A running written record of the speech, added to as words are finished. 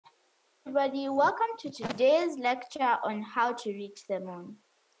everybody, welcome to today's lecture on how to reach the moon.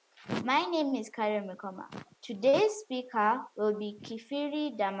 My name is Karen Mikoma. Today's speaker will be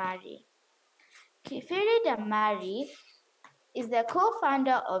Kifiri Damari. Kifiri Damari is the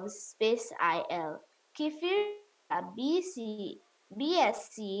co-founder of Spaceil. Kifiri has a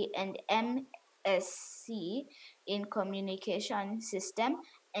BSc and MSc in Communication System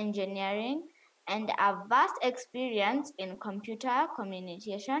Engineering and a vast experience in computer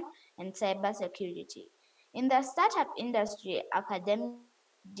communication and cybersecurity. In the startup industry, academic,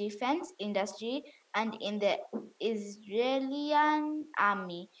 defense industry, and in the Israeli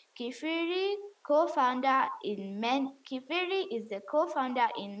army, Kifiri is the co-founder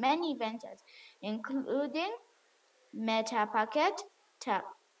in many ventures, including Metapacket,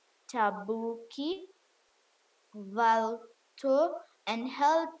 Tabuki, Valto, and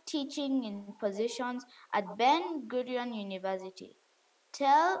held teaching in positions at Ben Gurion University,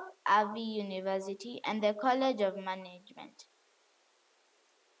 Tel Aviv University, and the College of Management.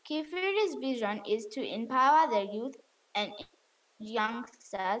 Kifiri's vision is to empower the youth and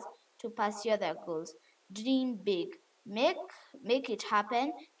youngsters to pursue their goals. Dream big. Make it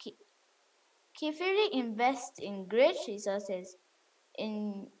happen. Kifiri invests in great resources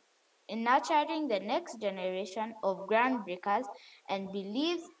in nurturing the next generation of groundbreakers and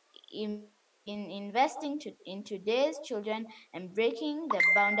believes in investing in today's children and breaking the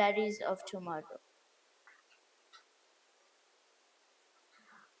boundaries of tomorrow.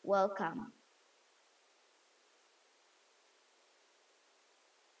 Welcome.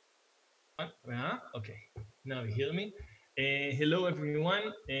 Okay, now you hear me. Hello,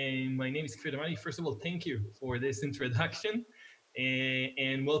 everyone. My name is Kfir Damari. First of all, thank you for this introduction.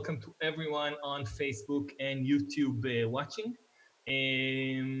 And welcome to everyone on Facebook and YouTube watching.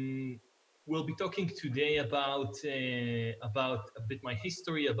 We'll be talking today about a bit my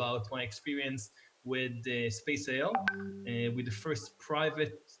history, about my experience with Spaceil, with the first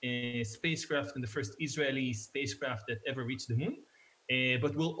private spacecraft and the first Israeli spacecraft that ever reached the moon.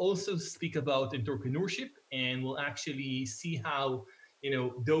 But we'll also speak about entrepreneurship, and we'll actually see how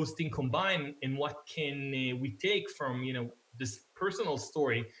those things combine and what can we take from this personal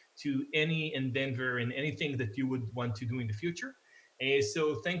story to any endeavor and anything that you would want to do in the future.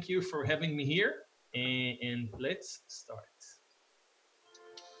 So thank you for having me here, and let's start.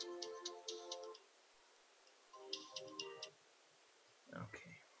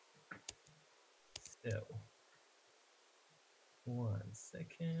 Okay. So, 1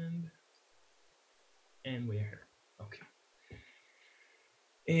 second. And we're here. Okay.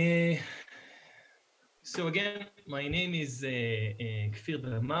 So again, my name is Kfir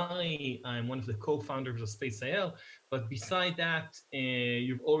Damari. I'm one of the co-founders of Spaceil. But beside that,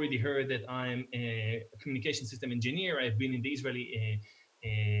 you've already heard that I'm a communication system engineer. I've been in the Israeli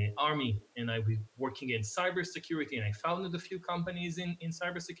army, and I've been working in cybersecurity, and I founded a few companies in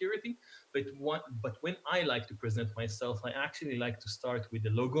cybersecurity. But when I like to present myself, I actually like to start with the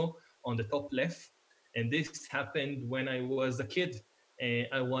logo on the top left. And this happened when I was a kid.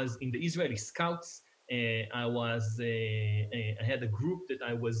 I was in the Israeli Scouts. I had a group that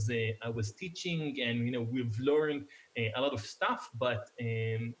I was teaching, and we've learned a lot of stuff. But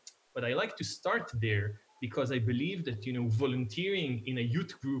I like to start there because I believe that volunteering in a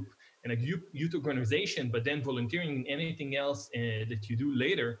youth group and a youth organization, but then volunteering in anything else that you do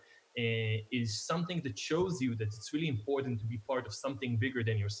later is something that shows you that it's really important to be part of something bigger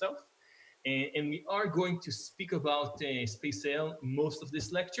than yourself. And we are going to speak about Spaceil most of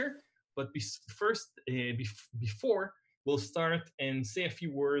this lecture. But before, we'll start and say a few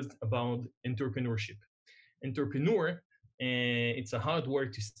words about entrepreneurship. Entrepreneur, it's a hard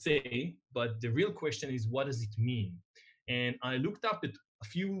word to say, but the real question is, what does it mean? And I looked up at a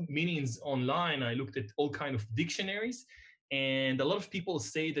few meanings online. I looked at all kinds of dictionaries, and a lot of people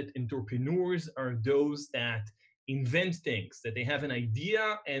say that entrepreneurs are those that invent things, that they have an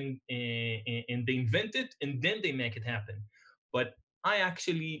idea and they invent it and then they make it happen. But I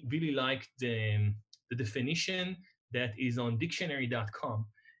actually really like the definition that is on dictionary.com,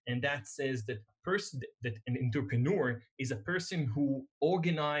 and that says that an entrepreneur is a person who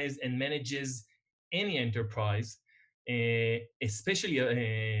organizes and manages any enterprise, especially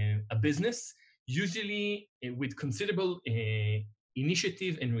a business, usually with considerable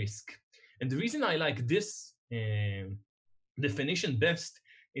initiative and risk. And the reason I like this definition best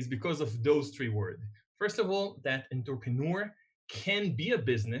is because of those three words. First of all, that entrepreneur can be a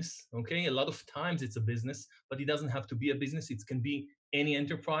business, okay? A lot of times it's a business, but it doesn't have to be a business. It can be any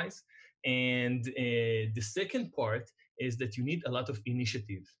enterprise. And the second part is that you need a lot of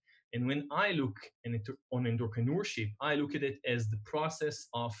initiative. And when I look on entrepreneurship, I look at it as the process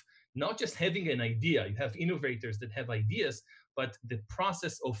of not just having an idea. You have innovators that have ideas, but the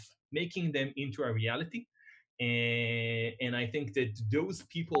process of making them into a reality. And I think that those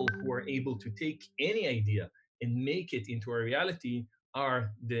people who are able to take any idea and make it into a reality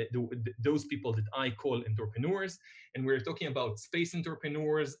are those people that I call entrepreneurs. And we're talking about space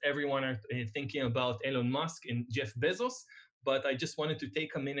entrepreneurs. Everyone are thinking about Elon Musk and Jeff Bezos. But I just wanted to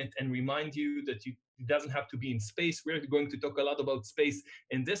take a minute and remind you that it doesn't have to be in space. We're going to talk a lot about space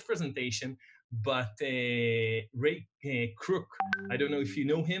in this presentation. But Ray Kroc, I don't know if you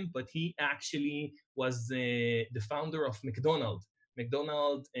know him, but he actually was the founder of McDonald's.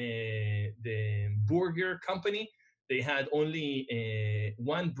 McDonald's, the burger company, they had only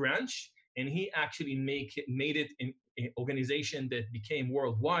one branch, and he actually made it in an organization that became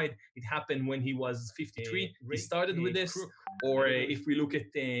worldwide. It happened when he was 53. He started with this. Or if we look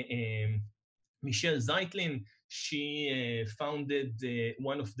at Michelle Zeitlin, she founded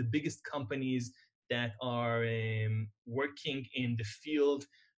one of the biggest companies that are working in the field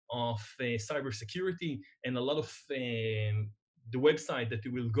of cybersecurity, and a lot of the website that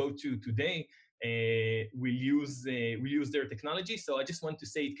we will go to today will use their technology. So I just want to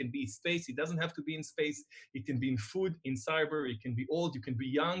say it can be in space. It doesn't have to be in space. It can be in food, in cyber. It can be old. You can be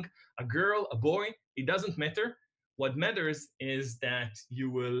young, a girl, a boy. It doesn't matter. What matters is that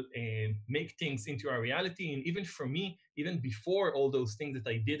you will make things into a reality. And even for me, even before all those things that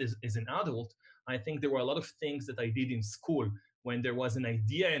I did as an adult, I think there were a lot of things that I did in school when there was an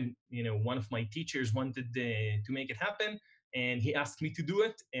idea and one of my teachers wanted to make it happen, and he asked me to do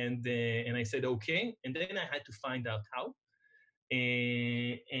it, and I said okay, and then I had to find out how.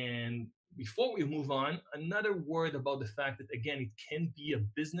 And before we move on, another word about the fact that, again, it can be a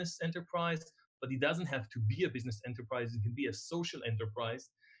business enterprise, but it doesn't have to be a business enterprise. It can be a social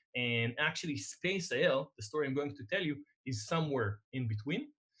enterprise. And actually, Spaceil, the story I'm going to tell you, is somewhere in between.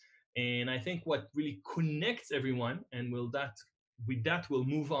 And I think what really connects everyone, and with that we'll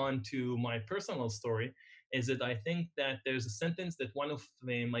move on to my personal story, is that I think that there's a sentence that one of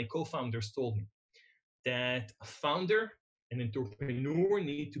my co-founders told me, that a founder, an entrepreneur,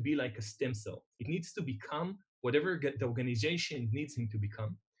 need to be like a stem cell. It needs to become whatever the organization needs him to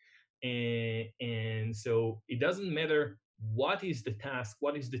become. And so it doesn't matter what is the task,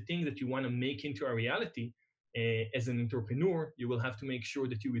 what is the thing that you want to make into a reality. As an entrepreneur, you will have to make sure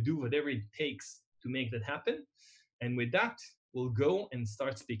that you will do whatever it takes to make that happen. And with that, we'll go and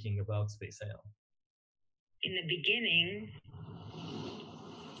start speaking about Spaceil. In the beginning,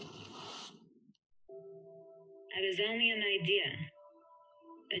 I was only an idea,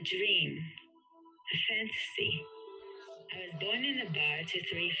 a dream, a fantasy. I was born in a bar to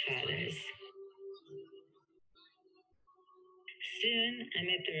 3 fathers. Soon, I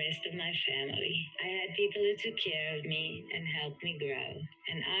met the rest of my family. I had people who took care of me and helped me grow,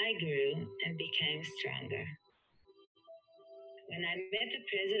 and I grew and became stronger. When I met the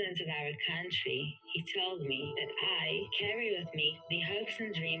president of our country, he told me that I carry with me the hopes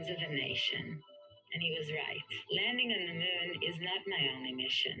and dreams of a nation. And he was right. Landing on the moon is not my only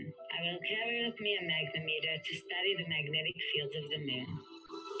mission. I will carry with me a magnetometer to study the magnetic fields of the moon.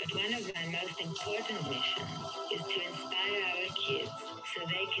 But one of my most important missions is to inspire our kids so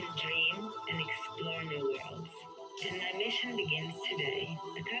they can dream and explore new worlds. And my mission begins today.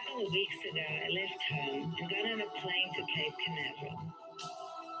 A couple of weeks ago, I left home and got on a plane to Cape Canaveral.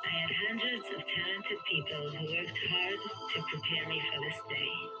 I had hundreds of talented people who worked hard to prepare me for this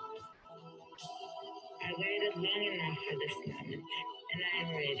day. I waited long enough for this moment, and I am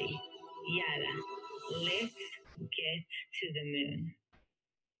ready. Yada, let's get to the moon.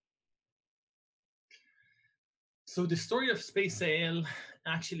 So the story of Spaceil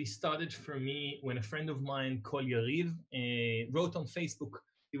actually started for me when a friend of mine called Yariv wrote on Facebook.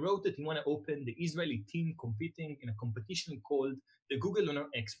 He wrote that he wanted to open the Israeli team competing in a competition called the Google Lunar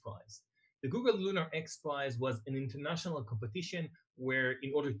X Prize. The Google Lunar X Prize was an international competition where,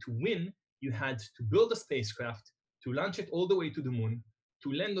 in order to win, you had to build a spacecraft, to launch it all the way to the moon,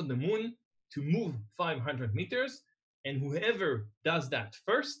 to land on the moon, to move 500 meters, and whoever does that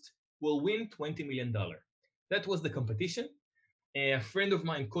first will win $20 million. That was the competition. A friend of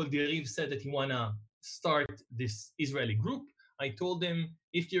mine called Yariv said that he wanna start this Israeli group. I told him,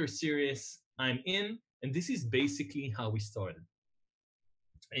 if you're serious, I'm in. And this is basically how we started.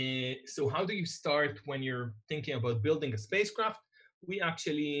 So how do you start when you're thinking about building a spacecraft? We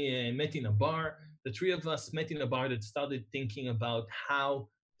actually met in a bar. The 3 of us met in a bar that started thinking about how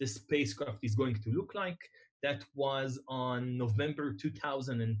the spacecraft is going to look like. That was on November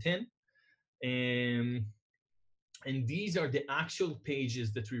 2010. And these are the actual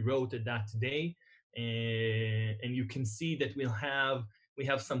pages that we wrote at that day. And you can see that we we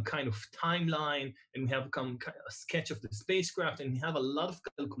have some kind of timeline, and we have a sketch of the spacecraft, and we have a lot of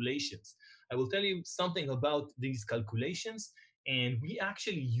calculations. I will tell you something about these calculations, and we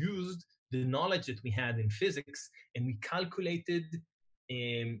actually used the knowledge that we had in physics, and we calculated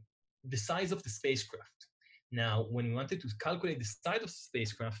um, the size of the spacecraft. Now, when we wanted to calculate the size of the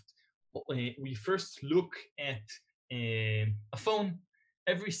spacecraft, we first look at a phone.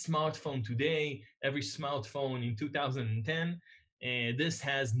 Every smartphone today, every smartphone in 2010, this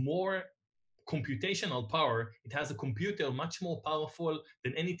has more computational power. It has a computer much more powerful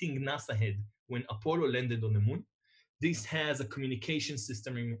than anything NASA had when Apollo landed on the moon. This has a communication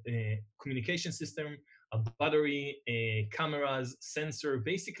system, a battery, cameras, sensor,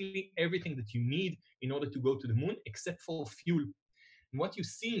 basically everything that you need in order to go to the moon, except for fuel. And what you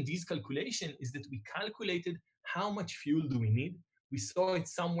see in these calculations is that we calculated how much fuel do we need. We saw it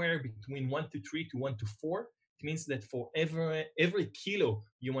somewhere between 1 to 3 to 1 to 4. It means that for every kilo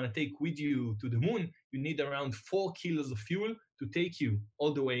you want to take with you to the moon, you need around 4 kilos of fuel to take you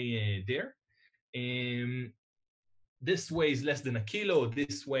all the way there. This weighs less than a kilo.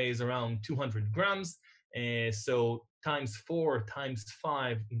 This weighs around 200 grams. So times 4 times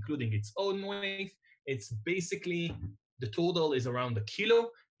 5, including its own weight, it's basically the total is around a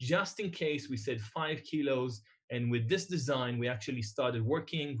kilo. Just in case we said 5 kilos. And with this design, we actually started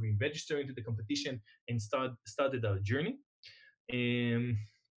working, we registered into the competition, and started our journey. And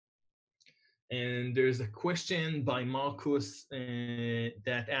there's a question by Marcus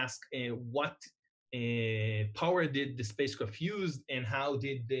that asks what power did the spacecraft use and how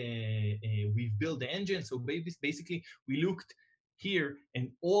did we build the engine. So basically, we looked here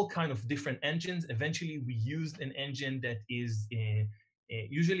in all kind of different engines. Eventually, we used an engine that is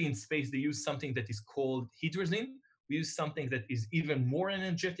usually in space, they use something that is called hydrazine. We use something that is even more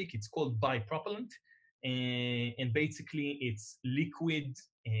energetic. It's called bipropellant. And basically, it's liquid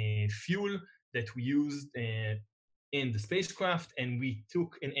fuel that we used in the spacecraft, and we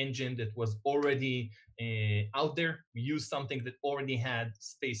took an engine that was already out there. We used something that already had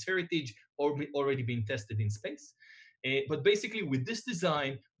space heritage or already been tested in space. But basically, with this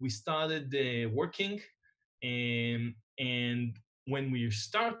design, we started working, and when we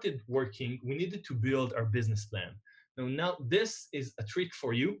started working, we needed to build our business plan. Now this is a trick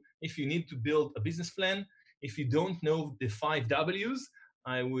for you. If you need to build a business plan, if you don't know the 5 W's,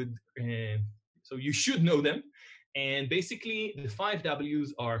 so you should know them. And basically, the 5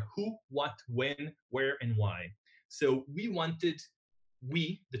 W's are who, what, when, where, and why. So the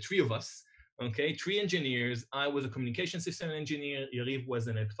 3 of us, okay, 3 engineers. I was a communication system engineer. Yariv was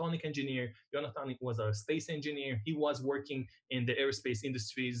an electronic engineer. Jonathan was a space engineer. He was working in the aerospace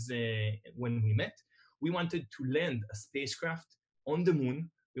industries when we met. We wanted to land a spacecraft on the moon.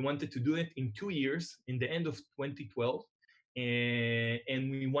 We wanted to do it in 2 years, in the end of 2012.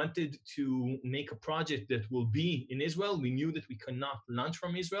 And we wanted to make a project that will be in Israel. We knew that we cannot launch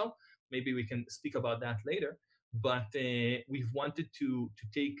from Israel. Maybe we can speak about that later. But we've wanted to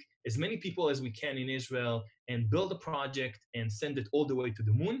take as many people as we can in Israel and build a project and send it all the way to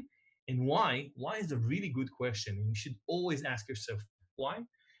the moon. And why? Why is a really good question. And you should always ask yourself, why?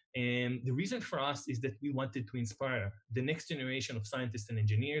 And the reason for us is that we wanted to inspire the next generation of scientists and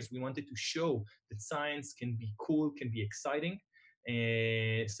engineers. We wanted to show that science can be cool, can be exciting.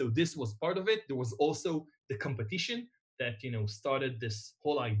 So this was part of it. There was also the competition that started this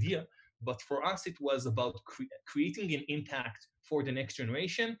whole idea. But for us, it was about creating an impact for the next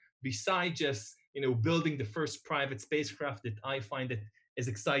generation, besides just building the first private spacecraft that I find it as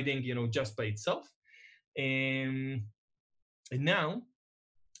exciting, just by itself. And now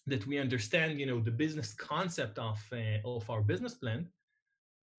that we understand, the business concept of our business plan,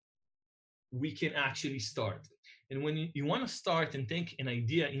 we can actually start. And when you want to start and take an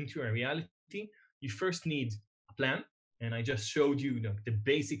idea into a reality, you first need a plan. And I just showed you the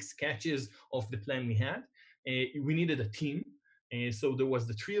basic sketches of the plan we had. We needed a team. So there was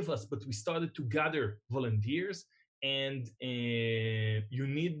the 3 of us, but we started to gather volunteers, and you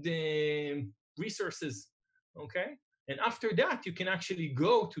need resources, okay? And after that, you can actually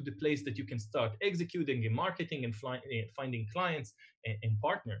go to the place that you can start executing and marketing and finding clients and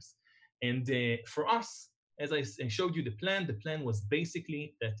partners. And for us, as I showed you the plan was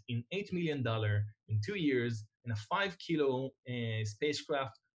basically that in $8 million in 2 years, in a 5-kilo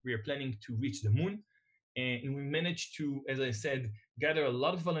spacecraft, we are planning to reach the moon. And we managed to, as I said, gather a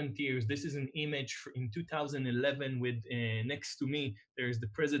lot of volunteers. This is an image in 2011 with, next to me, there's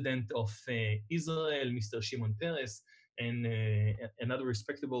the president of Israel, Mr. Shimon Peres. and another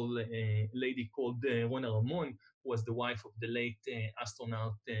respectable lady called Rona Ramon, who was the wife of the late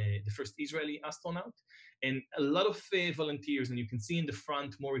astronaut, the first Israeli astronaut, and a lot of volunteers. And you can see in the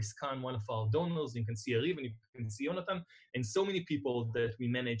front Maurice Kahn, one of our donors. You can see Ariv, and you can see Jonathan, and so many people that we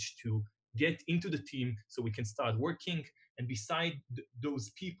managed to get into the team so we can start working. And beside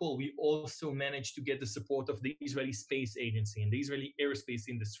those people, we also managed to get the support of the Israeli Space Agency and the Israeli aerospace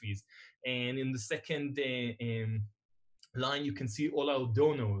industries. And in the second line, you can see all our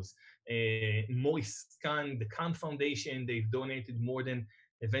donors. Maurice Kahn, the Kahn Foundation, they've donated more than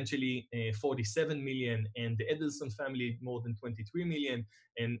eventually 47 million, and the Edelson family more than 23 million,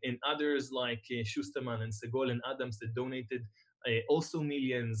 and others like Schusterman and Segol and Adams that donated also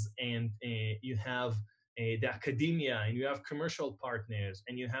millions. And you have the academia, and you have commercial partners,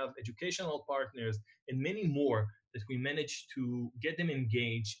 and you have educational partners, and many more that we managed to get them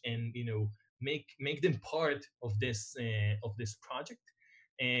engaged and make them part of this project.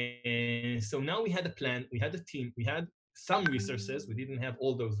 And so now we had a plan, we had a team, we had some resources. We didn't have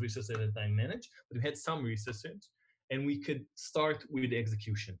all those resources that I managed, but we had some resources, and we could start with the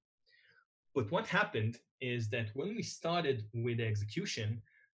execution. But what happened is that when we started with the execution,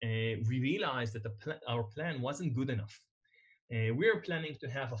 we realized that our plan wasn't good enough. We were planning to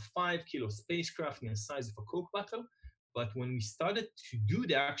have a 5-kilo spacecraft in the size of a Coke bottle, but when we started to do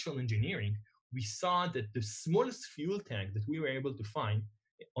the actual engineering, we saw that the smallest fuel tank that we were able to find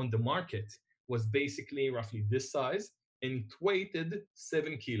on the market was basically roughly this size, and it weighed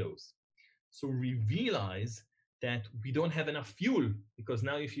 7 kilos. So we realized that we don't have enough fuel, because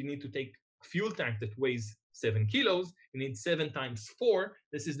now if you need to take a fuel tank that weighs 7 kilos, you need 7 times 4.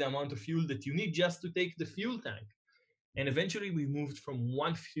 This is the amount of fuel that you need just to take the fuel tank. And eventually we moved from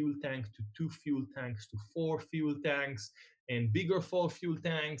 1 fuel tank to 2 fuel tanks to 4 fuel tanks and bigger 4 fuel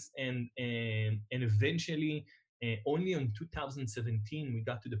tanks. And eventually, only in 2017, we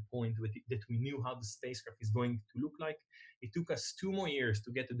got to the point that we knew how the spacecraft is going to look like. It took us 2 more years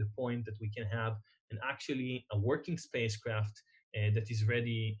to get to the point that we can have actually a working spacecraft that is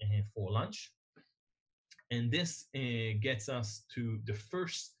ready for launch. And this gets us to the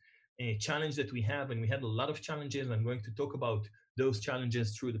first challenge that we have, and we had a lot of challenges. I'm going to talk about those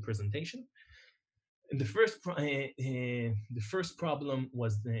challenges through the presentation. And the first problem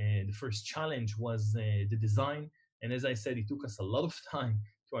was the first challenge was the design. And as I said, it took us a lot of time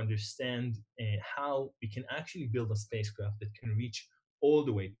to understand how we can actually build a spacecraft that can reach all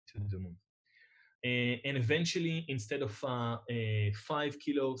the way to the moon. And eventually, instead of a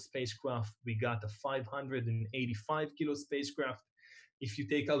 5-kilo spacecraft, we got a 585-kilo spacecraft. If you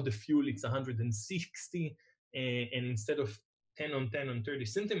take out the fuel, it's 160. And instead of 10 on 10 on 30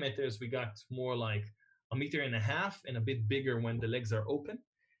 centimeters, we got more like 1.5 meters and a bit bigger when the legs are open.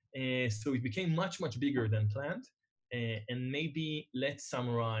 So it became much, much bigger than planned. And maybe let's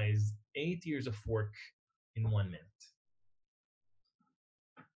summarize 8 years of work in 1 minute.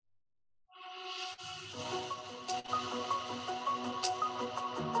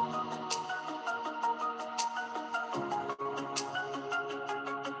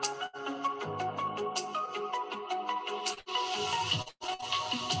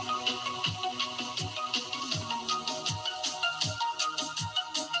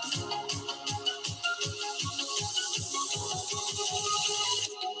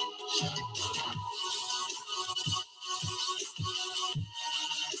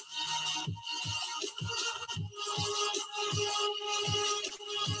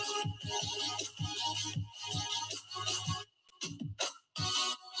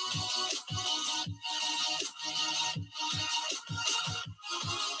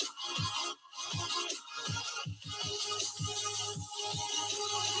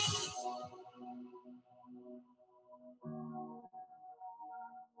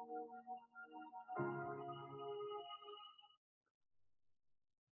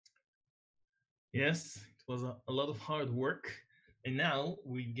 Yes, it was a lot of hard work. And now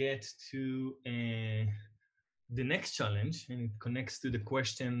we get to the next challenge, and it connects to the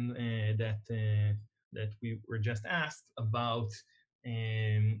question that we were just asked about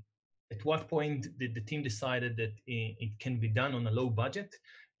at what point did the team decided that it can be done on a low budget.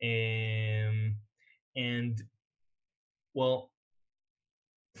 And well,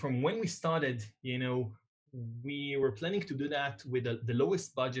 from when we started, we were planning to do that with the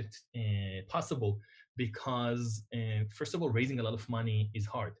lowest budget possible, because first of all, raising a lot of money is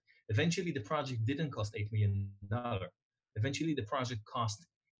hard. Eventually, the project didn't cost $8 million. Eventually, the project cost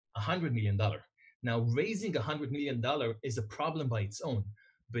 $100 million. Now, raising $100 million is a problem by its own.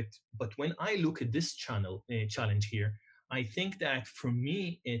 But when I look at this challenge here, I think that for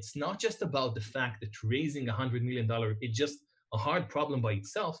me, it's not just about the fact that raising $100 million is just a hard problem by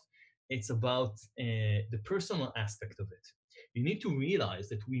itself. It's about the personal aspect of it. You need to realize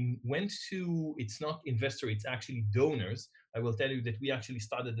that we went to, it's not investor, it's actually donors. I will tell you that we actually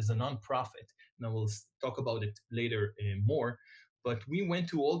started as a nonprofit, and I will talk about it later more. But we went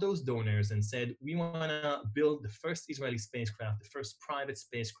to all those donors and said, we want to build the first Israeli spacecraft, the first private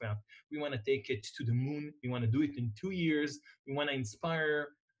spacecraft. We want to take it to the moon. We want to do it in 2 years. We want to inspire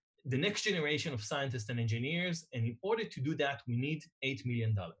the next generation of scientists and engineers. And in order to do that, we need $8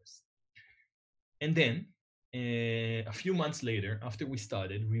 million. And then a few months later, after we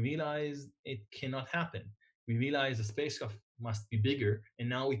started, we realized it cannot happen. We realized the spacecraft must be bigger, and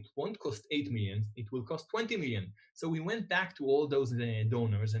now it won't cost 8 million, it will cost 20 million. So we went back to all those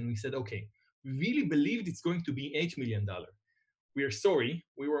donors and we said, okay, we really believed it's going to be $8 million. We are sorry,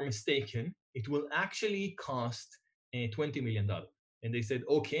 we were mistaken. It will actually cost $20 million. And they said,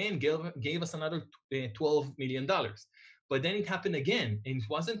 okay, and gave us another $12 million. But then it happened again, and it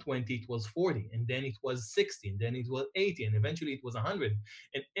wasn't 20, it was 40, and then it was 60, and then it was 80, and eventually it was 100.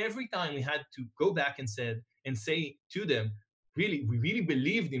 And every time we had to go back and say to them, really, we really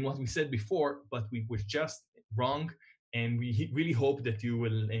believed in what we said before, but we were just wrong, and we really hope that you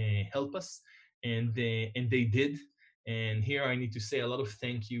will help us. And they did. And here I need to say a lot of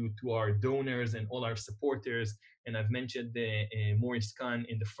thank you to our donors and all our supporters. And I've mentioned Maurice Kahn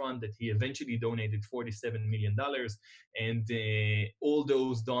in the front that he eventually donated $47 million. And all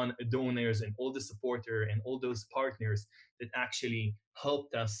those donors and all the supporter and all those partners that actually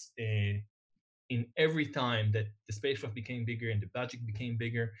helped us in every time that the spacecraft became bigger and the budget became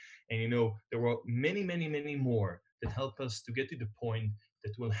bigger. And there were many, many, many more that helped us to get to the point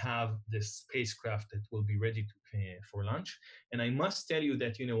that we'll have this spacecraft that will be ready for launch. And I must tell you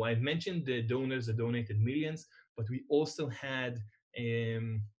that, I've mentioned the donors that donated millions, but um,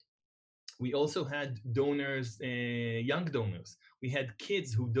 we also had donors, young donors. We had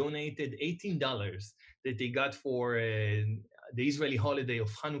kids who donated $18 that they got for the Israeli holiday of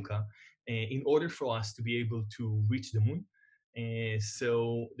Hanukkah in order for us to be able to reach the moon.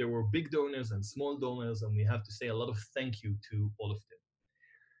 So there were big donors and small donors, and we have to say a lot of thank you to all of them.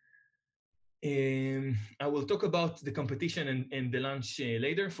 I will talk about the competition and the launch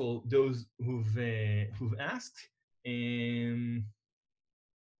later for those who've asked.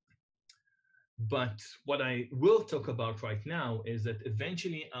 But what I will talk about right now is that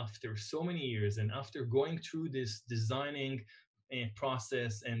eventually, after so many years and after going through this designing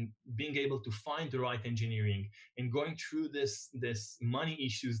process and being able to find the right engineering and going through this money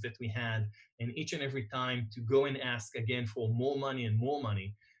issues that we had, and each and every time to go and ask again for more money and more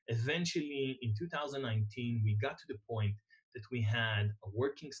money, eventually in 2019, we got to the point that we had a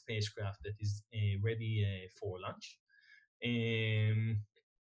working spacecraft that is ready for launch.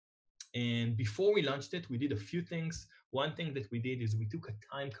 And before we launched it, we did a few things. One thing that we did is we took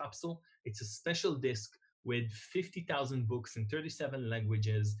a time capsule. It's a special disc with 50,000 books in 37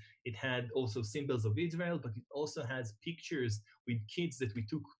 languages. It had also symbols of Israel, but it also has pictures with kids that we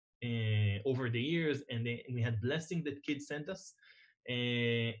took over the years, and we had blessing that kids sent us.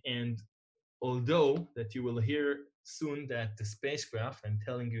 And although that you will hear soon that the spacecraft, I'm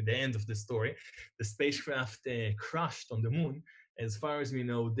telling you the end of the story, the spacecraft crashed on the moon. As far as we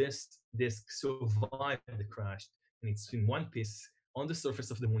know, this disk survived the crash, and it's in one piece on the surface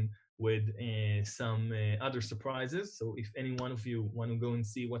of the moon with some other surprises. So if any one of you want to go and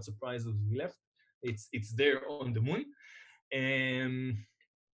see what surprises we left, it's there on the moon.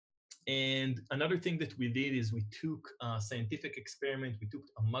 And another thing that we did is we took a scientific experiment. We took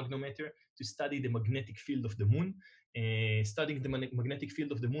a magnetometer to study the magnetic field of the moon. Studying the magnetic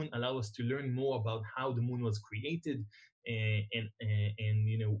field of the moon allow us to learn more about how the moon was created and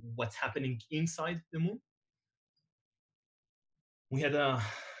what's happening inside the moon. We had a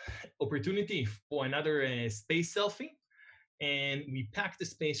opportunity for another space selfie, and we packed the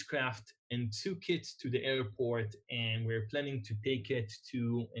spacecraft and took it to the airport, and we're planning to take it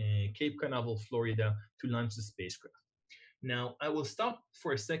to Cape Canaveral, Florida, to launch the spacecraft. Now, I will stop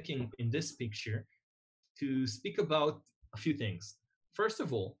for a second in this picture to speak about a few things. First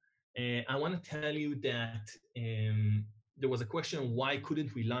of all, I want to tell you that there was a question, why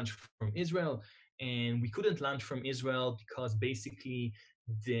couldn't we launch from Israel? And we couldn't launch from Israel because basically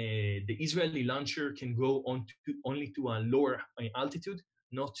the Israeli launcher can go only to a lower altitude,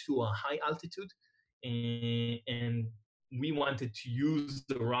 not to a high altitude. And we wanted to use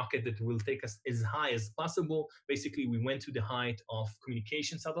the rocket that will take us as high as possible. Basically, we went to the height of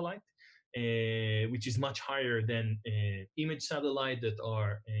communication satellite, which is much higher than image satellite that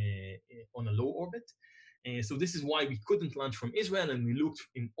are on a low orbit. So this is why we couldn't launch from Israel, and we looked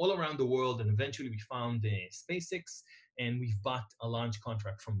in all around the world, and eventually we found SpaceX, and we've bought a launch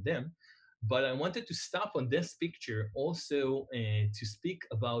contract from them. But I wanted to stop on this picture also to speak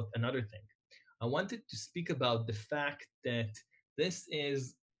about another thing. I wanted to speak about the fact that this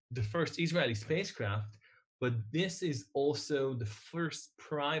is the first Israeli spacecraft, but this is also the first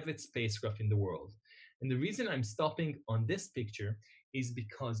private spacecraft in the world. And the reason I'm stopping on this picture is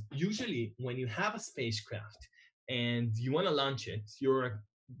because usually when you have a spacecraft and you want to launch it, you're a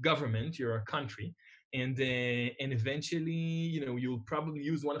government, you're a country, and eventually, you'll probably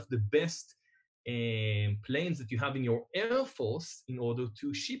use one of the best planes that you have in your air force in order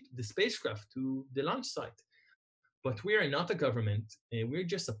to ship the spacecraft to the launch site. But we are not a government. We're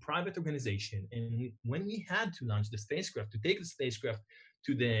just a private organization. And when we had to launch the spacecraft, to take the spacecraft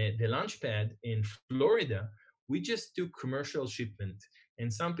to the launch pad in Florida, we just took commercial shipment.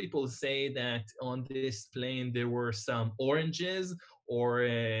 And some people say that on this plane there were some oranges or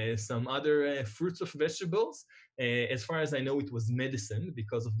some other fruits of vegetables. As far as I know, it was medicine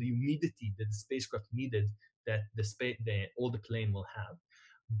because of the humidity that the spacecraft needed that all the plane will have.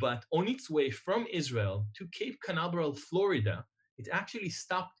 But on its way from Israel to Cape Canaveral, Florida, it actually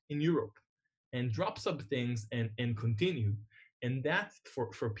stopped in Europe and dropped some things and continued. And that,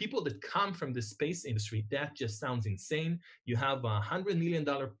 for people that come from the space industry, that just sounds insane. You have $100 million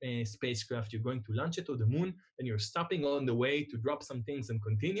spacecraft, you're going to launch it to the moon, and you're stopping on the way to drop some things and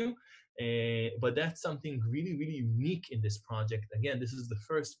continue. But that's something really, really unique in this project. Again, this is the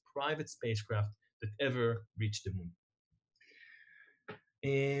first private spacecraft that ever reached the moon.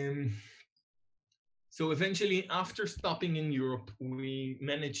 So eventually, after stopping in Europe, we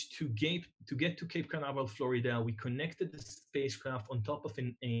managed to get to Cape Canaveral, Florida. We connected the spacecraft on top of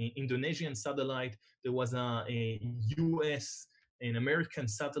an Indonesian satellite. There was a US, an American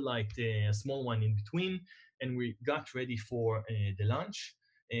satellite, a small one in between, and we got ready for the launch.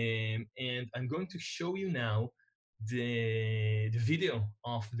 And I'm going to show you now the video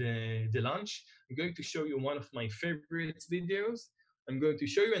of the launch. I'm going to show you one of my favorite videos. I'm going to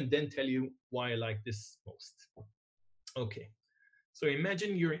show you and then tell you why I like this most. Okay, so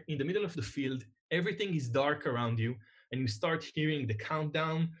imagine you're in the middle of the field, everything is dark around you, and you start hearing the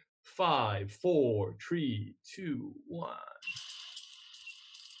countdown, 5, 4, 3, 2, 1.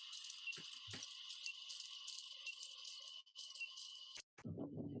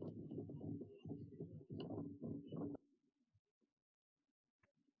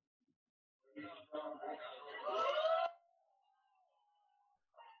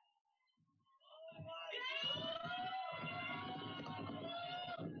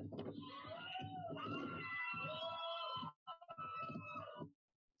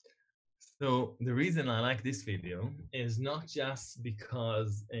 So the reason I like this video is not just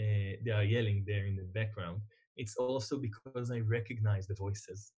because they are yelling there in the background. It's also because I recognize the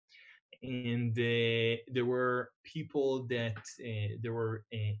voices. And there were people that there were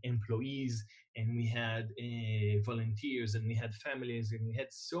employees, and we had volunteers, and we had families, and we had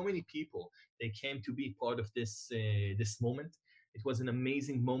so many people. They came to be part of this moment. It was an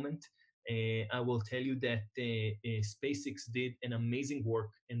amazing moment. I will tell you that SpaceX did an amazing work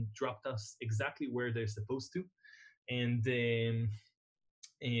and dropped us exactly where they're supposed to. And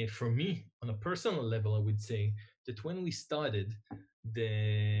for me, on a personal level, I would say that when we started,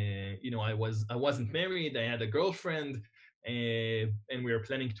 I wasn't married. I had a girlfriend, and we were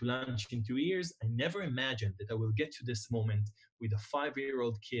planning to launch in 2 years. I never imagined that I will get to this moment with a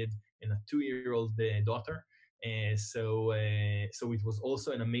 5-year-old kid and a 2-year-old daughter. So it was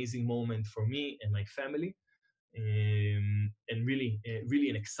also an amazing moment for me and my family, and really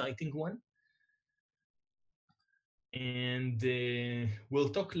an exciting one. And we'll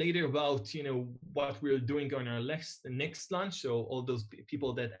talk later about what we're doing on our next launch. So all those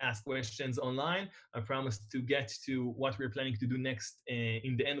people that ask questions online, I promise to get to what we're planning to do next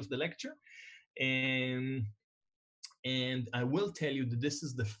in the end of the lecture. And I will tell you that this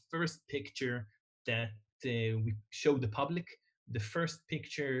is the first picture that we showed the public, the first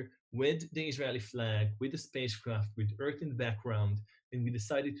picture with the Israeli flag, with the spacecraft, with Earth in the background, and we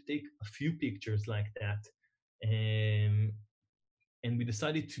decided to take a few pictures like that. And we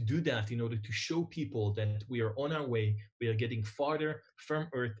decided to do that in order to show people that we are on our way, we are getting farther from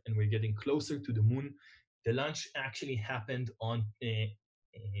Earth, and we're getting closer to the moon. The launch actually happened on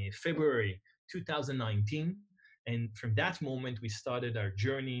February 2019. And from that moment, we started our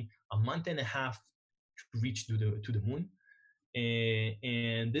journey, a month and a half to reach to the moon.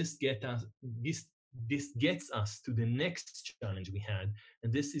 And this gets us to the next challenge we had,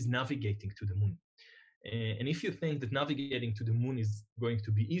 and this is navigating to the moon. And if you think that navigating to the moon is going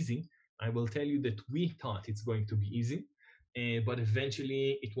to be easy, I will tell you that we thought it's going to be easy, but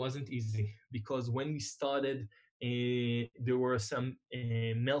eventually it wasn't easy because when we started, there were some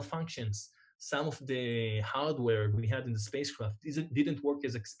malfunctions. Some of the hardware we had in the spacecraft didn't work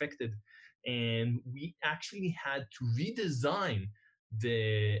as expected, and we actually had to redesign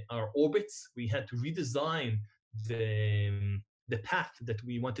our orbits. We had to redesign the path that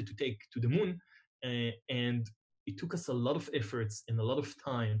we wanted to take to the moon, and it took us a lot of efforts and a lot of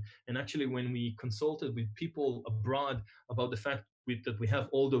time. And actually, when we consulted with people abroad about the fact that we have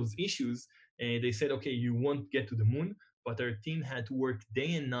all those issues, they said, okay, you won't get to the moon, but our team had to work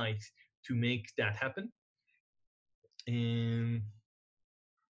day and night to make that happen. And,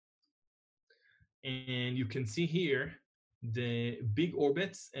 and you can see here the big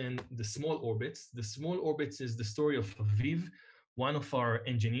orbits and the small orbits. The small orbits is the story of Aviv, one of our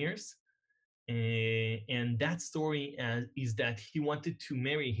engineers. And that story is that he wanted to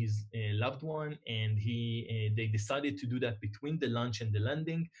marry his loved one, and they decided to do that between the launch and the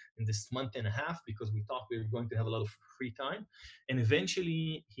landing in this month and a half because we thought we were going to have a lot of free time. And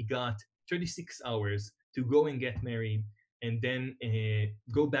eventually, he got 36 hours to go and get married, and then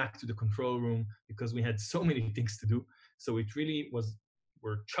go back to the control room because we had so many things to do. So it really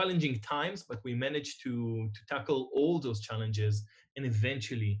were challenging times, but we managed to tackle all those challenges and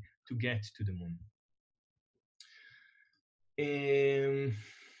eventually to get to the moon.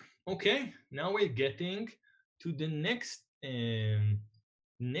 Okay, now we're getting to the next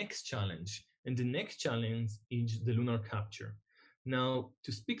challenge, and the next challenge is the lunar capture. Now,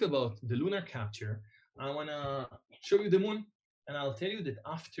 to speak about the lunar capture, I want to show you the moon, and I'll tell you that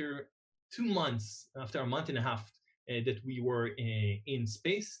after 2 months, after a month and a half that we were in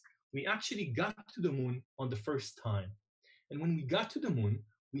space, we actually got to the moon on the first time. And when we got to the moon,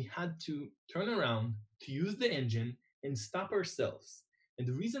 we had to turn around to use the engine and stop ourselves. And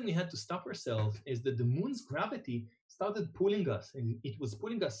the reason we had to stop ourselves is that the moon's gravity started pulling us, and it was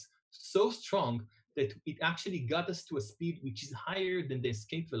pulling us so strong that it actually got us to a speed which is higher than the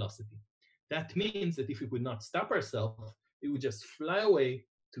escape velocity. That means that if we could not stop ourselves, we would just fly away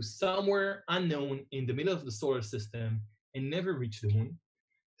to somewhere unknown in the middle of the solar system and never reach the moon.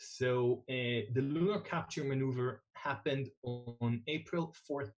 So the lunar capture maneuver happened on April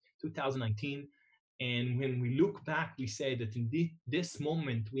 4th, 2019. And when we look back, we say that in this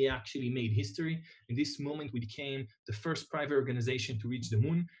moment, we actually made history. In this moment, we became the first private organization to reach the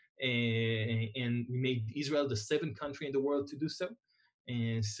moon. And we made Israel the 7th country in the world to do so.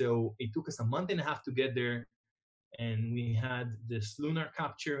 And so it took us a month and a half to get there. And we had this lunar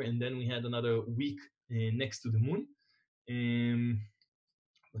capture, and then we had another week next to the moon.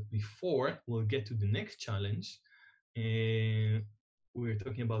 But before we'll get to the next challenge, we're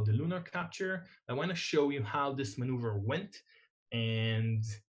talking about the lunar capture. I want to show you how this maneuver went, and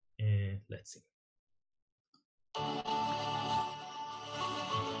let's see.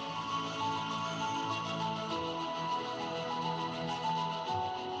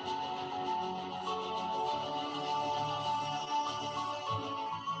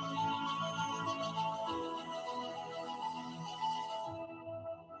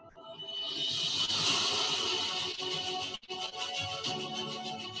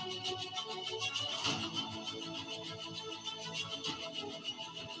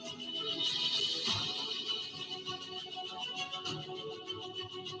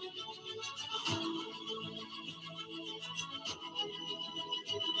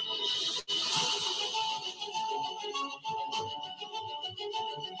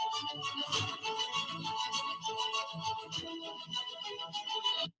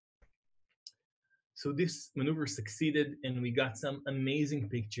 So this maneuver succeeded, and we got some amazing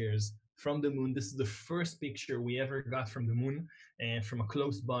pictures from the moon. This is the first picture we ever got from the moon, and from a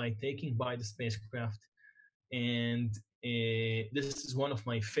close by, taken by the spacecraft. And this is one of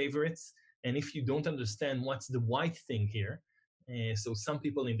my favorites. And if you don't understand what's the white thing here, so some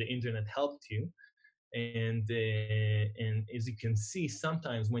people in the internet helped you. And as you can see,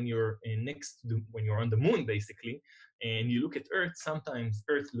 sometimes when you're when you're on the moon, basically, and you look at Earth, sometimes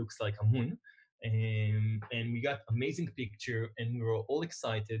Earth looks like a moon. And we got amazing picture, and we were all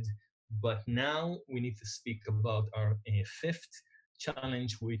excited. But now we need to speak about our fifth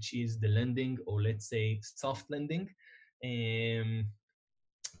challenge, which is the landing, or let's say soft landing. We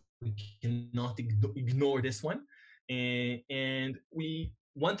cannot ignore this one. And we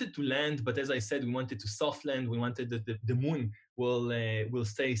wanted to land, but as I said, we wanted to soft land. We wanted that the moon will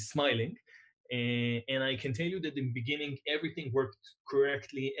stay smiling. And I can tell you that in the beginning, everything worked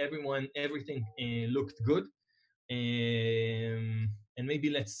correctly. Everything looked good. And maybe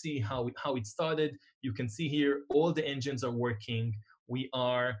let's see how it started. You can see here all the engines are working. We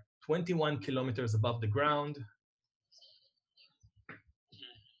are 21 kilometers above the ground.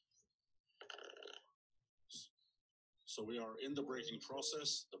 So we are in the braking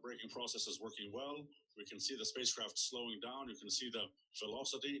process. The braking process is working well. We can see the spacecraft slowing down. You can see the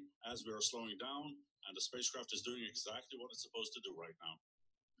velocity as we are slowing down, and the spacecraft is doing exactly what it's supposed to do right now.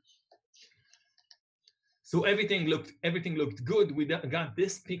 So everything looked good. We got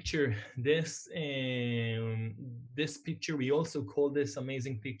this picture. This picture, we also call this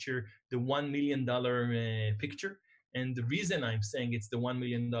amazing picture the $1 million picture. And the reason I'm saying it's the $1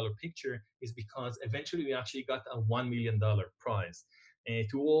 million picture is because eventually we actually got a $1 million prize.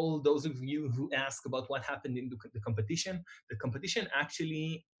 To all those of you who ask about what happened in the competition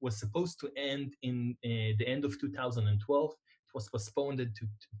actually was supposed to end in the end of 2012. It was postponed to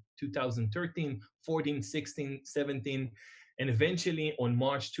 2013, 14, 16, 17, and eventually on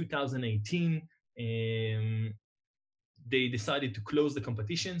March 2018, they decided to close the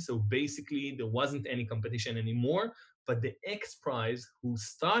competition. So basically, there wasn't any competition anymore. But the X Prize, who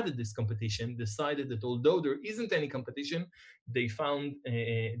started this competition, decided that although there isn't any competition, they found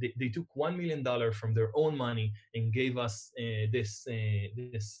they took $1 million from their own money and gave us this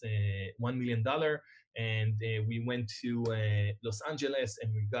 $1 million. And we went to Los Angeles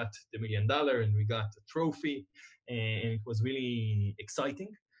and we got the $1 million and we got a trophy, and it was really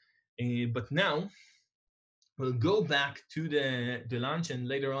exciting. But now we'll go back to the launch, and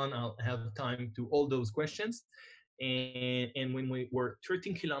later on I'll have time to all those questions. And when we were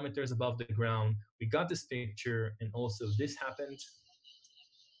 13 kilometers above the ground, we got this picture, and also this happened.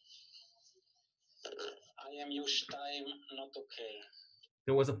 IMU-2 not okay.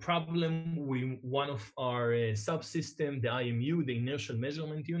 There was a problem with one of our subsystem, the IMU, the inertial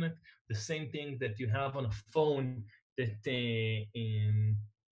measurement unit, the same thing that you have on a phone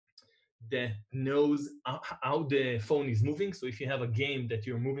that knows how the phone is moving. So if you have a game that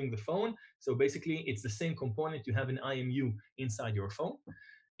you're moving the phone, so basically it's the same component. You have an IMU inside your phone.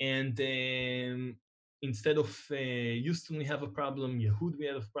 And instead of Houston, we have a problem. Yehud, we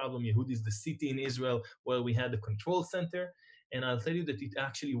have a problem. Yehud is the city in Israel where we had the control center. And I'll tell you that it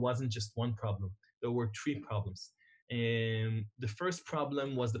actually wasn't just one problem. There were three problems. The first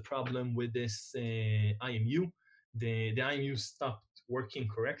problem was the problem with this IMU. The IMU stopped working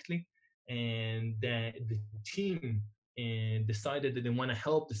correctly, and the team decided that they want to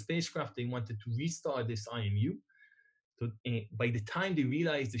help the spacecraft. They wanted to restart this IMU. So by the time they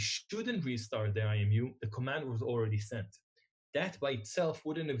realized they shouldn't restart the IMU, the command was already sent. That by itself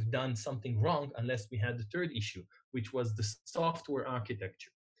wouldn't have done something wrong unless we had the third issue, which was the software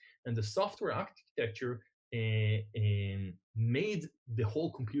architecture. And the software architecture made the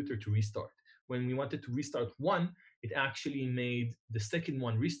whole computer to restart. When we wanted to restart one, it actually made the second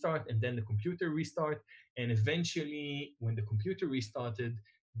one restart, and then the computer restart. And eventually, when the computer restarted,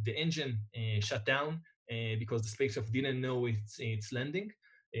 the engine shut down because the spacecraft didn't know it's landing.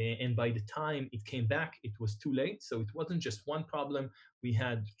 And by the time it came back, it was too late. So it wasn't just one problem. We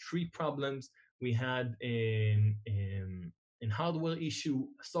had three problems. We had an hardware issue,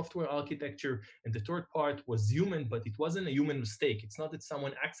 a software architecture, and the third part was human, but it wasn't a human mistake. It's not that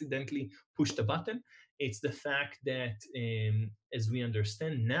someone accidentally pushed a button. It's the fact that, as we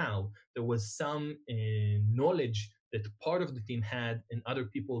understand now, there was some knowledge that part of the team had and other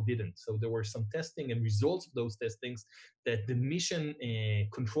people didn't. So there were some testing and results of those testings that the mission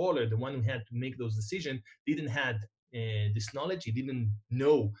controller, the one who had to make those decisions, didn't have this knowledge. He didn't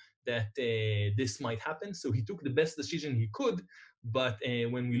know that this might happen. So he took the best decision he could. But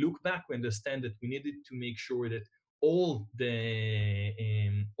when we look back, we understand that we needed to make sure that all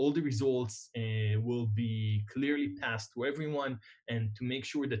the results will be clearly passed to everyone, and to make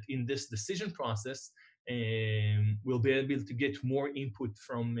sure that in this decision process, we'll be able to get more input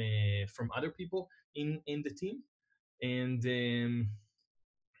from other people in the team. And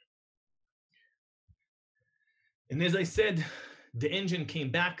as I said, the engine came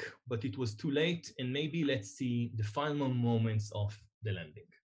back, but it was too late. And maybe let's see the final moments of the landing.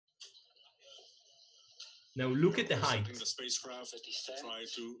 Now look at the height. The spacecraft try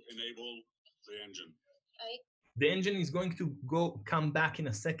to enable the engine. The engine is going to come back in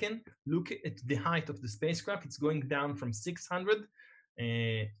a second. Look at the height of the spacecraft. It's going down from 600.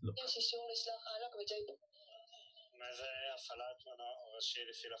 Look.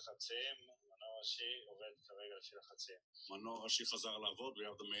 מנוע ראשי חזר לעבוד, we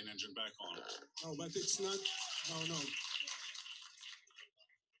have the main engine back on. No, but it's not, no.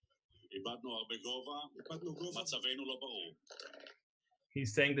 איבדנו הרבה גובה, מצבנו לא ברור.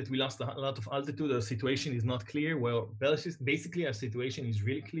 He's saying that we lost a lot of altitude. The situation is not clear. Well, basically, our situation is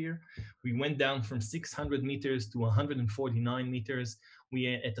really clear. We went down from 600 meters to 149 meters. We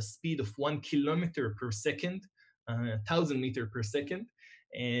are at a speed of 1 kilometer per second, 1,000 meters per second.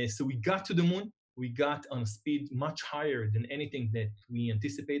 So we got to the moon. We got on a speed much higher than anything that we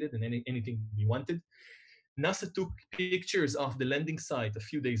anticipated and anything we wanted. NASA took pictures of the landing site a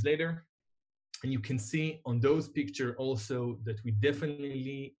few days later, and you can see on those pictures also that we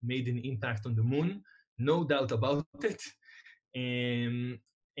definitely made an impact on the moon, no doubt about it. Um,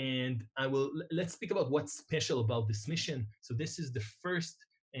 and let's speak about what's special about this mission. So this is the first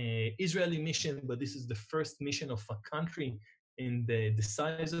Israeli mission, but this is the first mission of a country in the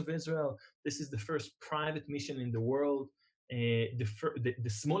size of Israel. This is the first private mission in the world. The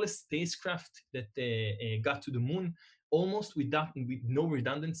smallest spacecraft that got to the moon almost with no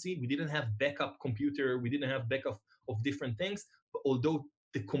redundancy. We didn't have backup computer. We didn't have backup of different things. But although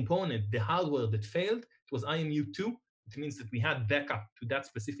the component, the hardware that failed, it was IMU2. It means that we had backup to that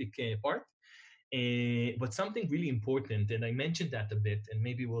specific part. But something really important, and I mentioned that a bit, and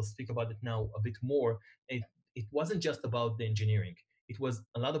maybe we'll speak about it now a bit more. It wasn't just about the engineering. It was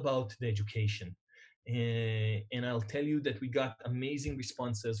a lot about the education. And I'll tell you that we got amazing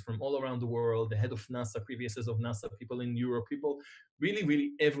responses from all around the world, the head of NASA, previous heads of NASA, people in Europe, people really,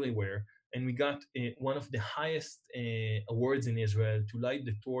 really everywhere. And we got one of the highest awards in Israel to light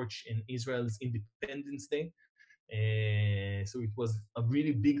the torch in Israel's Independence Day. So it was a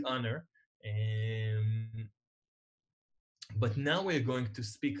really big honor. But now we're going to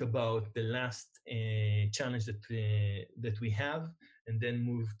speak about the last challenge that we have, and then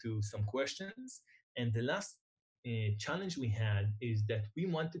move to some questions. And the last challenge we had is that we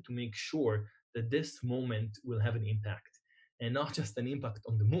wanted to make sure that this moment will have an impact, and not just an impact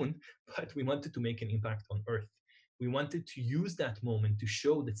on the moon, but we wanted to make an impact on Earth. We wanted to use that moment to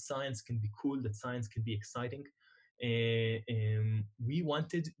show that science can be cool, that science can be exciting. We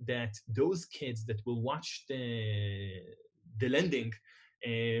wanted that those kids that will watch the landing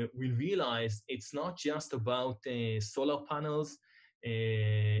will realize it's not just about solar panels.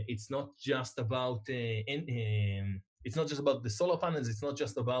 It's not just about it's not just about the solar panels. It's not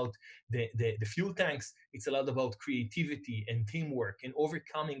just about the fuel tanks. It's a lot about creativity and teamwork and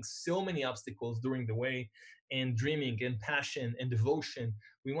overcoming so many obstacles during the way, and dreaming and passion and devotion.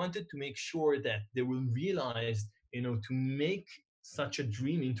 We wanted to make sure that they will realize, to make such a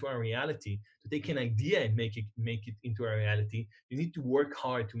dream into a reality, to take an idea and make it into a reality, you need to work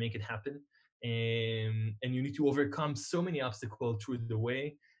hard to make it happen. And you need to overcome so many obstacles through the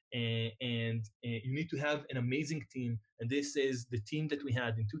way. And you need to have an amazing team. And this is the team that we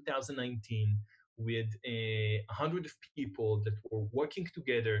had in 2019 with 100 of people that were working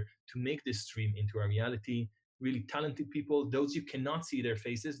together to make this dream into a reality. Really talented people, those you cannot see their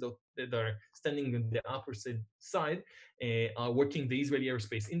faces, those that are standing on the opposite side, are working the Israeli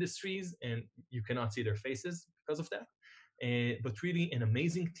aerospace industries, and you cannot see their faces because of that. But really an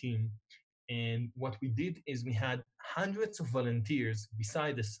amazing team. And what we did is we had hundreds of volunteers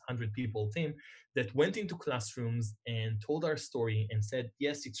beside this 100 people team that went into classrooms and told our story and said,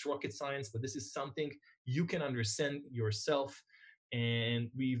 yes, it's rocket science, but this is something you can understand yourself. And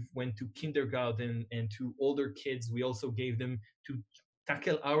we went to kindergarten and to older kids. We also gave them to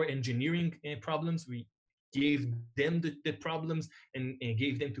tackle our engineering problems. We gave them the problems and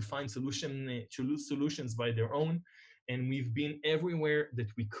gave them to find solutions by their own. And we've been everywhere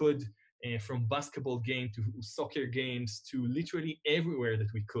that we could, from basketball game to soccer games to literally everywhere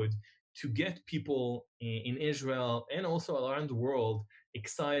that we could, to get people in Israel and also around the world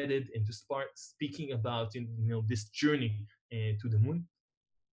excited and to start speaking about this journey to the moon.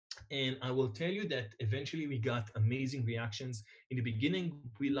 And I will tell you that eventually we got amazing reactions. In the beginning,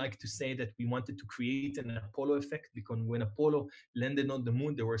 we like to say that we wanted to create an Apollo effect, because when Apollo landed on the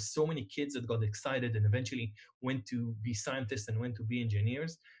moon, there were so many kids that got excited and eventually went to be scientists and went to be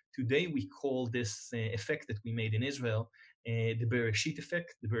engineers. Today, we call this effect that we made in Israel the Bereshit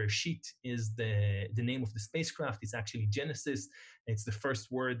effect. The Bereshit is the name of the spacecraft. It's actually Genesis. It's the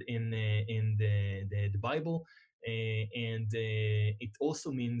first word in the Bible. And it also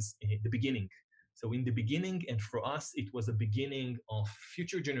means the beginning. So in the beginning, and for us, it was a beginning of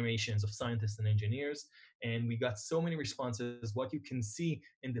future generations of scientists and engineers. And we got so many responses. What you can see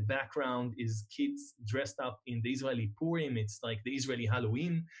in the background is kids dressed up in the Israeli Purim. It's like the Israeli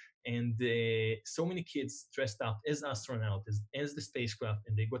Halloween. And so many kids dressed up as astronauts, as the spacecraft,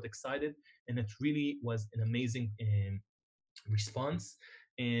 and they got excited. And it really was an amazing response.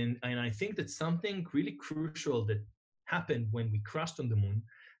 And I think that something really crucial that happened when we crashed on the moon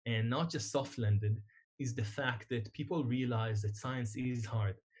and not just soft landed is the fact that people realize that science is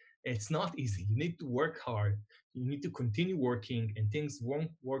hard. It's not easy. You need to work hard. You need to continue working, and things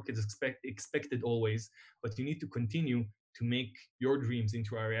won't work as expected always, but you need to continue to make your dreams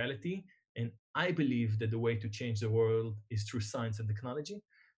into a reality. And I believe that the way to change the world is through science and technology.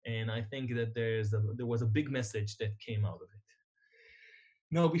 And I think that there was a big message that came out of it.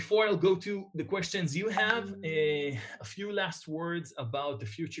 Now, before I'll go to the questions you have, a few last words about the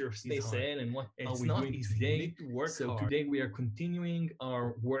future of Spaceil and what are we doing today. You need to work hard. Today we are continuing our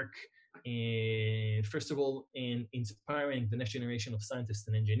work, first of all, in inspiring the next generation of scientists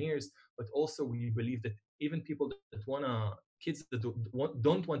and engineers, but also we believe that even people that kids that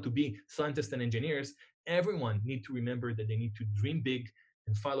don't want to be scientists and engineers, everyone need to remember that they need to dream big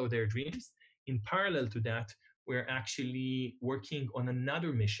and follow their dreams. In parallel to that, we're actually working on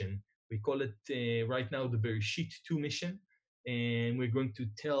another mission. We call it right now the Bereshit 2 mission, and we're going to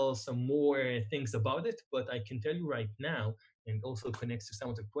tell some more things about it. But I can tell you right now, and also connects to some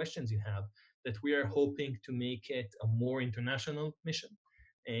of the questions you have, that we are hoping to make it a more international mission.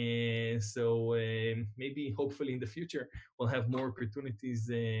 So maybe, hopefully, in the future, we'll have more opportunities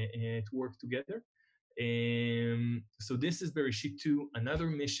to work together. So this is Bereshit 2, another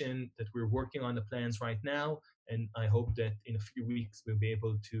mission that we're working on the plans right now, and I hope that in a few weeks we'll be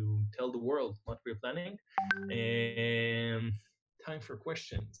able to tell the world what we're planning. Time for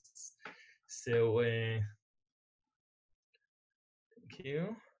questions. So thank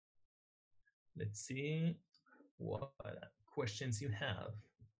you. Let's see what questions you have.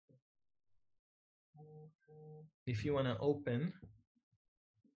 If you want to open.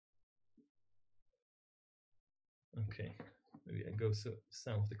 Okay, maybe I go to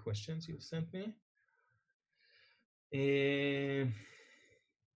some of the questions you've sent me.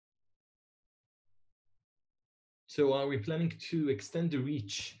 So are we planning to extend the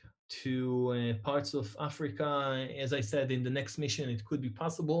reach to parts of Africa? As I said, in the next mission, it could be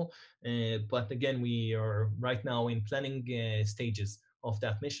possible. But again, we are right now in planning stages of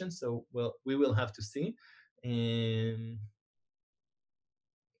that mission. So we will have to see.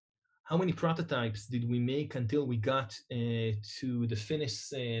 How many prototypes did we make until we got to the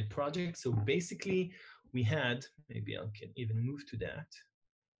finished project? So basically, we had, maybe I can even move to that.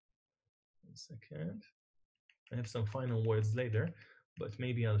 1 second. I have some final words later, but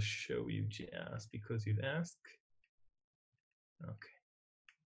maybe I'll show you just because you've asked. Okay.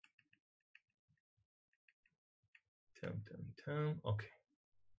 Okay.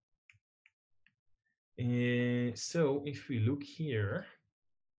 So if we look here,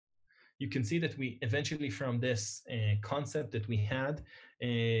 you can see that we eventually, from this concept that we had,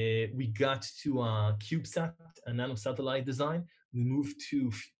 we got to a CubeSat, a nanosatellite design. We moved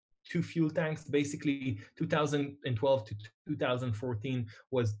to 2 fuel tanks. Basically, 2012 to 2014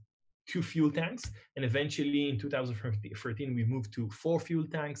 was 2 fuel tanks, and eventually in 2013 we moved to 4 fuel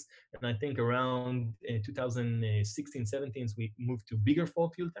tanks, and I think around 2016, 17 we moved to bigger 4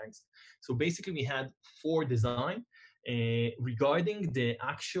 fuel tanks. So basically we had 4 design. Regarding the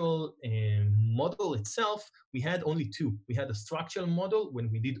actual model itself, we had only 2. We had a structural model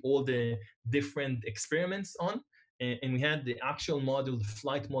when we did all the different experiments on, and we had the actual model, the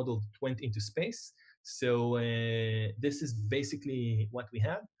flight model that went into space. So this is basically what we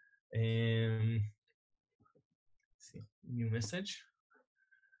had. See, new message.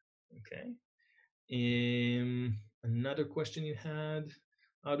 Okay. Another question you had.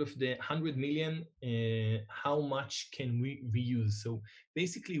 Out of the 100 million, how much can we reuse? So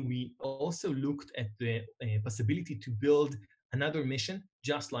basically, we also looked at the possibility to build another mission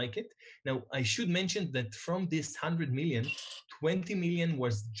just like it. Now, I should mention that from this 100 million, 20 million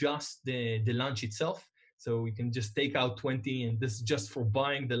was just the launch itself. So we can just take out 20, and this is just for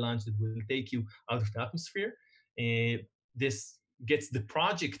buying the launch that will take you out of the atmosphere. This gets the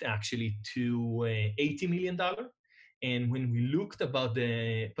project actually to $80 million. And when we looked about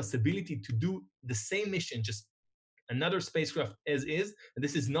the possibility to do the same mission, just another spacecraft as is, and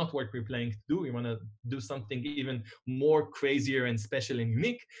this is not what we're planning to do. We want to do something even more crazier and special and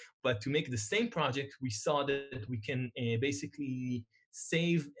unique. But to make the same project, we saw that we can basically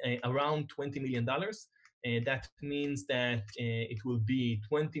save around $20 million. That means that it will be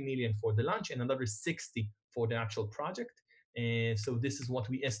 20 million for the launch and another 60 for the actual project. So this is what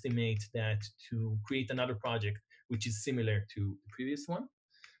we estimate that to create another project, which is similar to the previous one.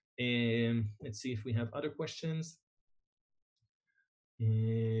 Let's see if we have other questions.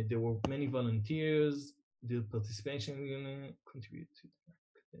 There were many volunteers. The participation contribute to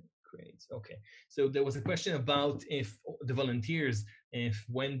the grades. Okay, so there was a question about if the volunteers, if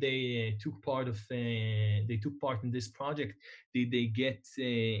when they took part in this project, did they get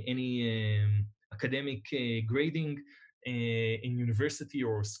any academic grading in university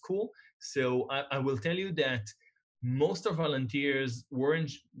or school. So I will tell you that most of our volunteers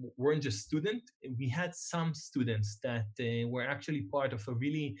weren't just students. We had some students that were actually part of a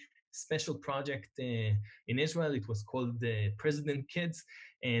really special project in Israel. It was called the President Kids,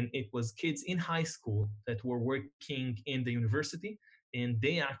 and it was kids in high school that were working in the university. And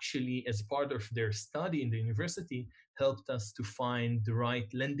they actually, as part of their study in the university, helped us to find the right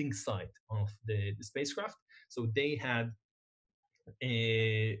landing site of the spacecraft. So they have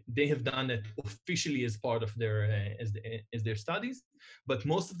done it officially as part of their as their studies. But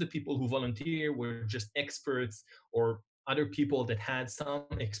most of the people who volunteer were just experts or other people that had some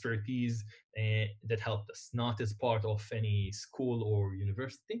expertise that helped us, not as part of any school or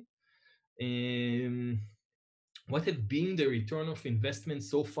university. Um, what have been the return of investment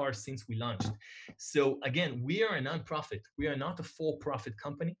so far since we launched? So again, we are a nonprofit. We are not a for-profit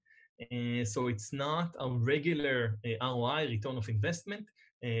company. So it's not a regular ROI, return of investment.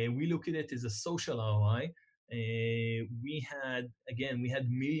 We look at it as a social ROI. We had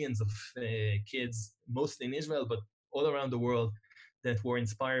millions of kids, mostly in Israel, but all around the world, that were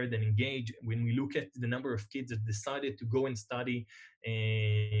inspired and engaged. When we look at the number of kids that decided to go and study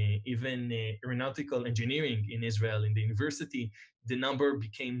even aeronautical engineering in Israel in the university, the number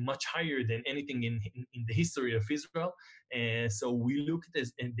became much higher than anything in the history of Israel. So we look at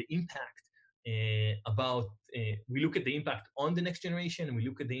the impact we look at the impact on the next generation, and we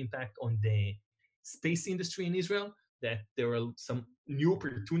look at the impact on the space industry in Israel, that there are some new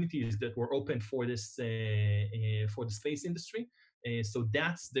opportunities that were opened for the space industry. So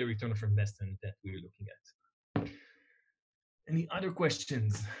that's the return of investment that we're looking at. Any other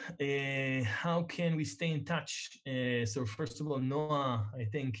questions? How can we stay in touch? So first of all, Noah, I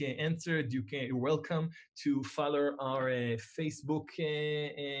think answered. You're welcome to follow our Facebook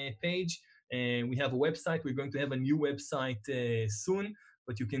page. We have a website. We're going to have a new website soon,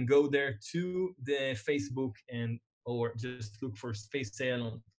 but you can go there to the Facebook or just look for Spaceil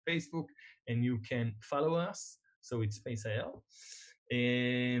on Facebook, and you can follow us. So it's Spaceil.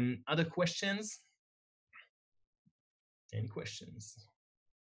 Other questions? Any questions?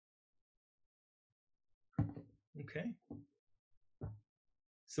 Okay.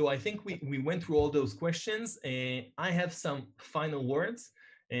 So I think we went through all those questions. I have some final words.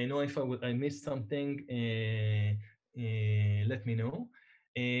 Know if I missed something, let me know.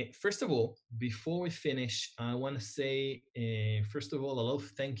 First of all, before we finish, I want to say, first of all, a lot of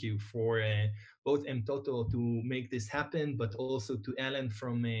thank you for both Mtoto to make this happen, but also to Alan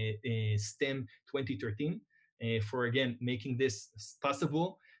from STEM 2013 for, again, making this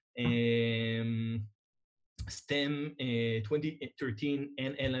possible. STEM 2013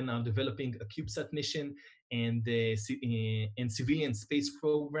 and Ellen are developing a CubeSat mission and civilian space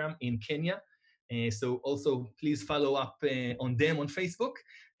program in Kenya. So also please follow up on them on Facebook.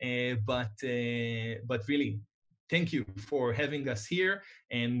 But really, thank you for having us here,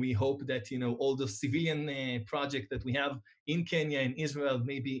 and we hope that all the civilian project that we have in Kenya and Israel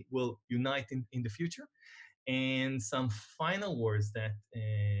maybe will unite in the future. And some final words that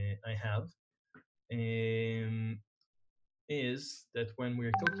I have is that when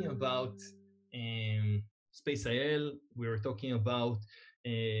we're talking about Spaceil, we're talking about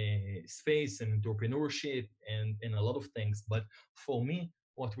space and entrepreneurship and a lot of things. But for me,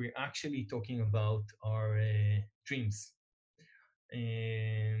 what we're actually talking about are dreams.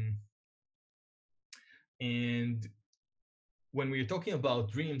 And when we're talking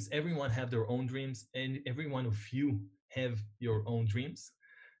about dreams, everyone have their own dreams, and every one of you have your own dreams.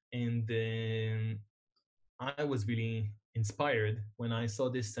 And I was really inspired when I saw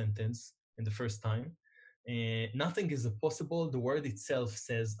this sentence in the first time. Nothing is impossible. The word itself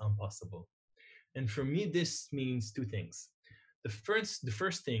says impossible. And for me, this means two things. The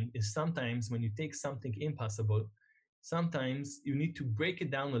first thing is, sometimes when you take something impossible, sometimes you need to break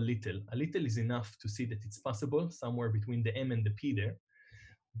it down a little. A little is enough to see that it's possible, somewhere between the M and the P there.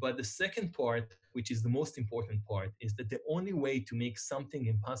 But the second part, which is the most important part, is that the only way to make something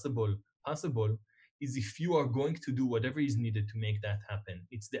impossible possible is if you are going to do whatever is needed to make that happen.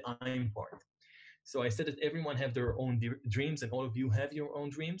 It's the I'm part. So I said that everyone have their own dreams, and all of you have your own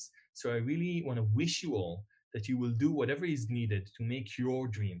dreams. So I really want to wish you all that you will do whatever is needed to make your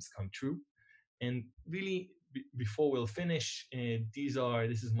dreams come true. And really, before we'll finish,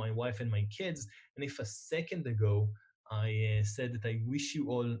 this is my wife and my kids. And if a second ago I said that I wish you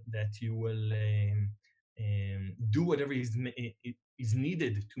all that you will do whatever is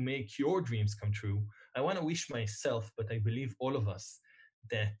needed to make your dreams come true, I want to wish myself, but I believe all of us,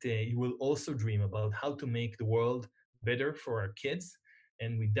 that you will also dream about how to make the world better for our kids,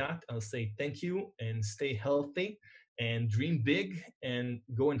 And with that, I'll say thank you and stay healthy and dream big and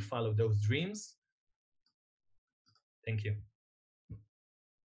go and follow those dreams. Thank you.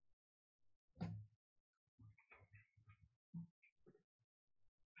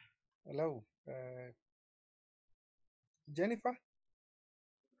 Hello, Jennifer.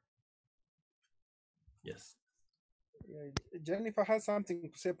 Yes. Jennifer has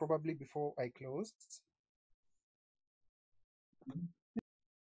something to say probably before I close.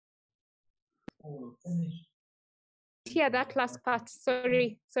 Hear that last part.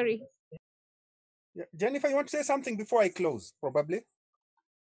 Sorry. Yeah. Jennifer, you want to say something before I close, probably?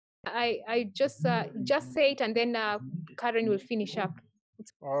 I just say it and then Karen will finish up.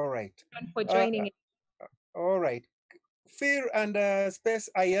 All right. For joining. All right. Fear and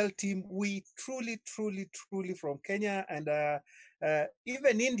Spaceil team, we truly from Kenya and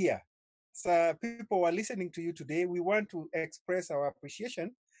even India. So people who are listening to you today, we want to express our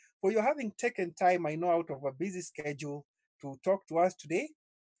appreciation for you having taken time, I know, out of a busy schedule to talk to us today.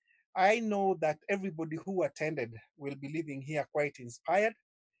 I know that everybody who attended will be leaving here quite inspired.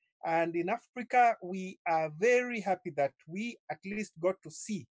 And in Africa, we are very happy that we at least got to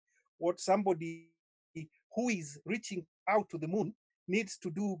see what somebody who is reaching out to the moon needs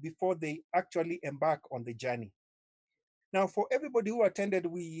to do before they actually embark on the journey. Now, for everybody who attended,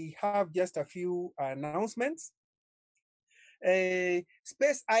 we have just a few announcements.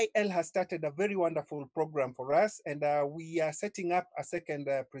 Spaceil has started a very wonderful program for us, and we are setting up a second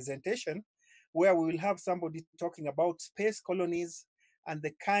presentation where we will have somebody talking about space colonies and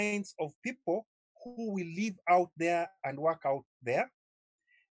the kinds of people who will live out there and work out there.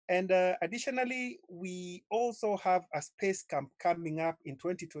 And additionally, we also have a space camp coming up in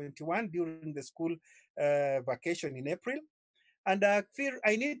 2021 during the school vacation in April. And Fir,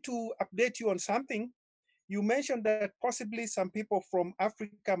 I need to update you on something. You mentioned that possibly some people from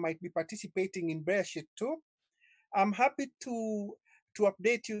Africa might be participating in Bearsheet too. I'm happy to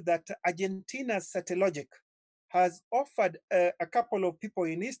update you that Argentina's Satellogic has offered a couple of people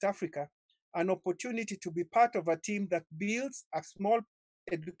in East Africa an opportunity to be part of a team that builds a small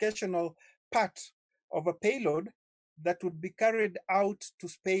educational part of a payload that would be carried out to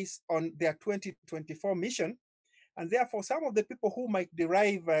space on their 2024 mission. And therefore, some of the people who might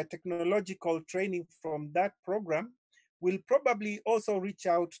derive technological training from that program will probably also reach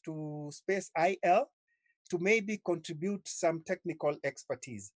out to Spaceil to maybe contribute some technical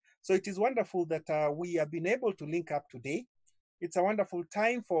expertise. So it is wonderful that we have been able to link up today. It's a wonderful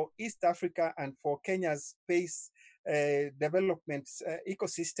time for East Africa and for Kenya's space development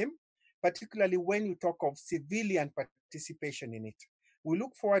ecosystem, particularly when you talk of civilian participation in it. We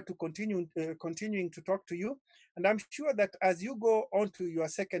look forward to continuing to talk to you. And I'm sure that as you go on to your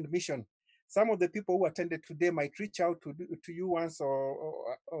second mission, some of the people who attended today might reach out to you once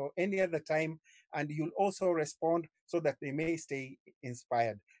or any other time, and you'll also respond so that they may stay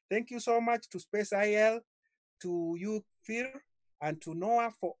inspired. Thank you so much to Spaceil, to you, Fir, and to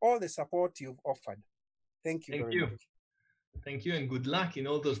Noah for all the support you've offered. Thank you very much. Thank you, and good luck in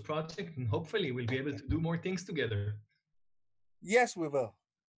all those projects, and hopefully we'll be able to do more things together. Yes, we will.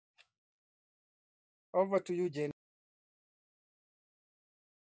 Over to you, Jane.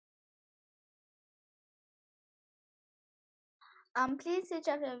 Please switch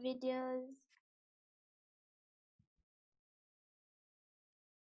off your videos.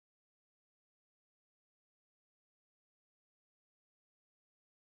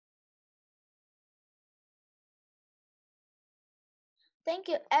 Thank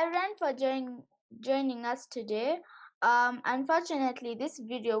you, everyone, for joining us today. Unfortunately, this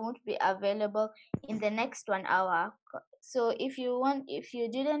video won't be available in the next 1 hour. So if you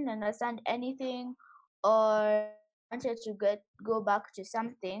didn't understand anything or wanted to go back to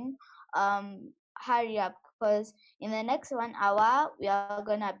something, hurry up, because in the next 1 hour we are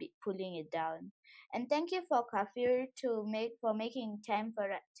gonna be pulling it down. And thank you for Kafir for making time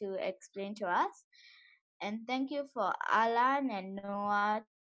to explain to us. And thank you for Alan and Noah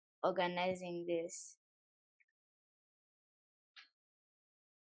organizing this.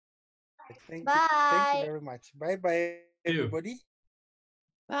 Thank you very much. Bye, everybody.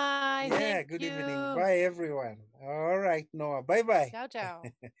 Bye. Yeah, good evening. Bye, everyone. All right, Noah. Bye. Ciao, ciao.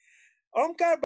 Omkar.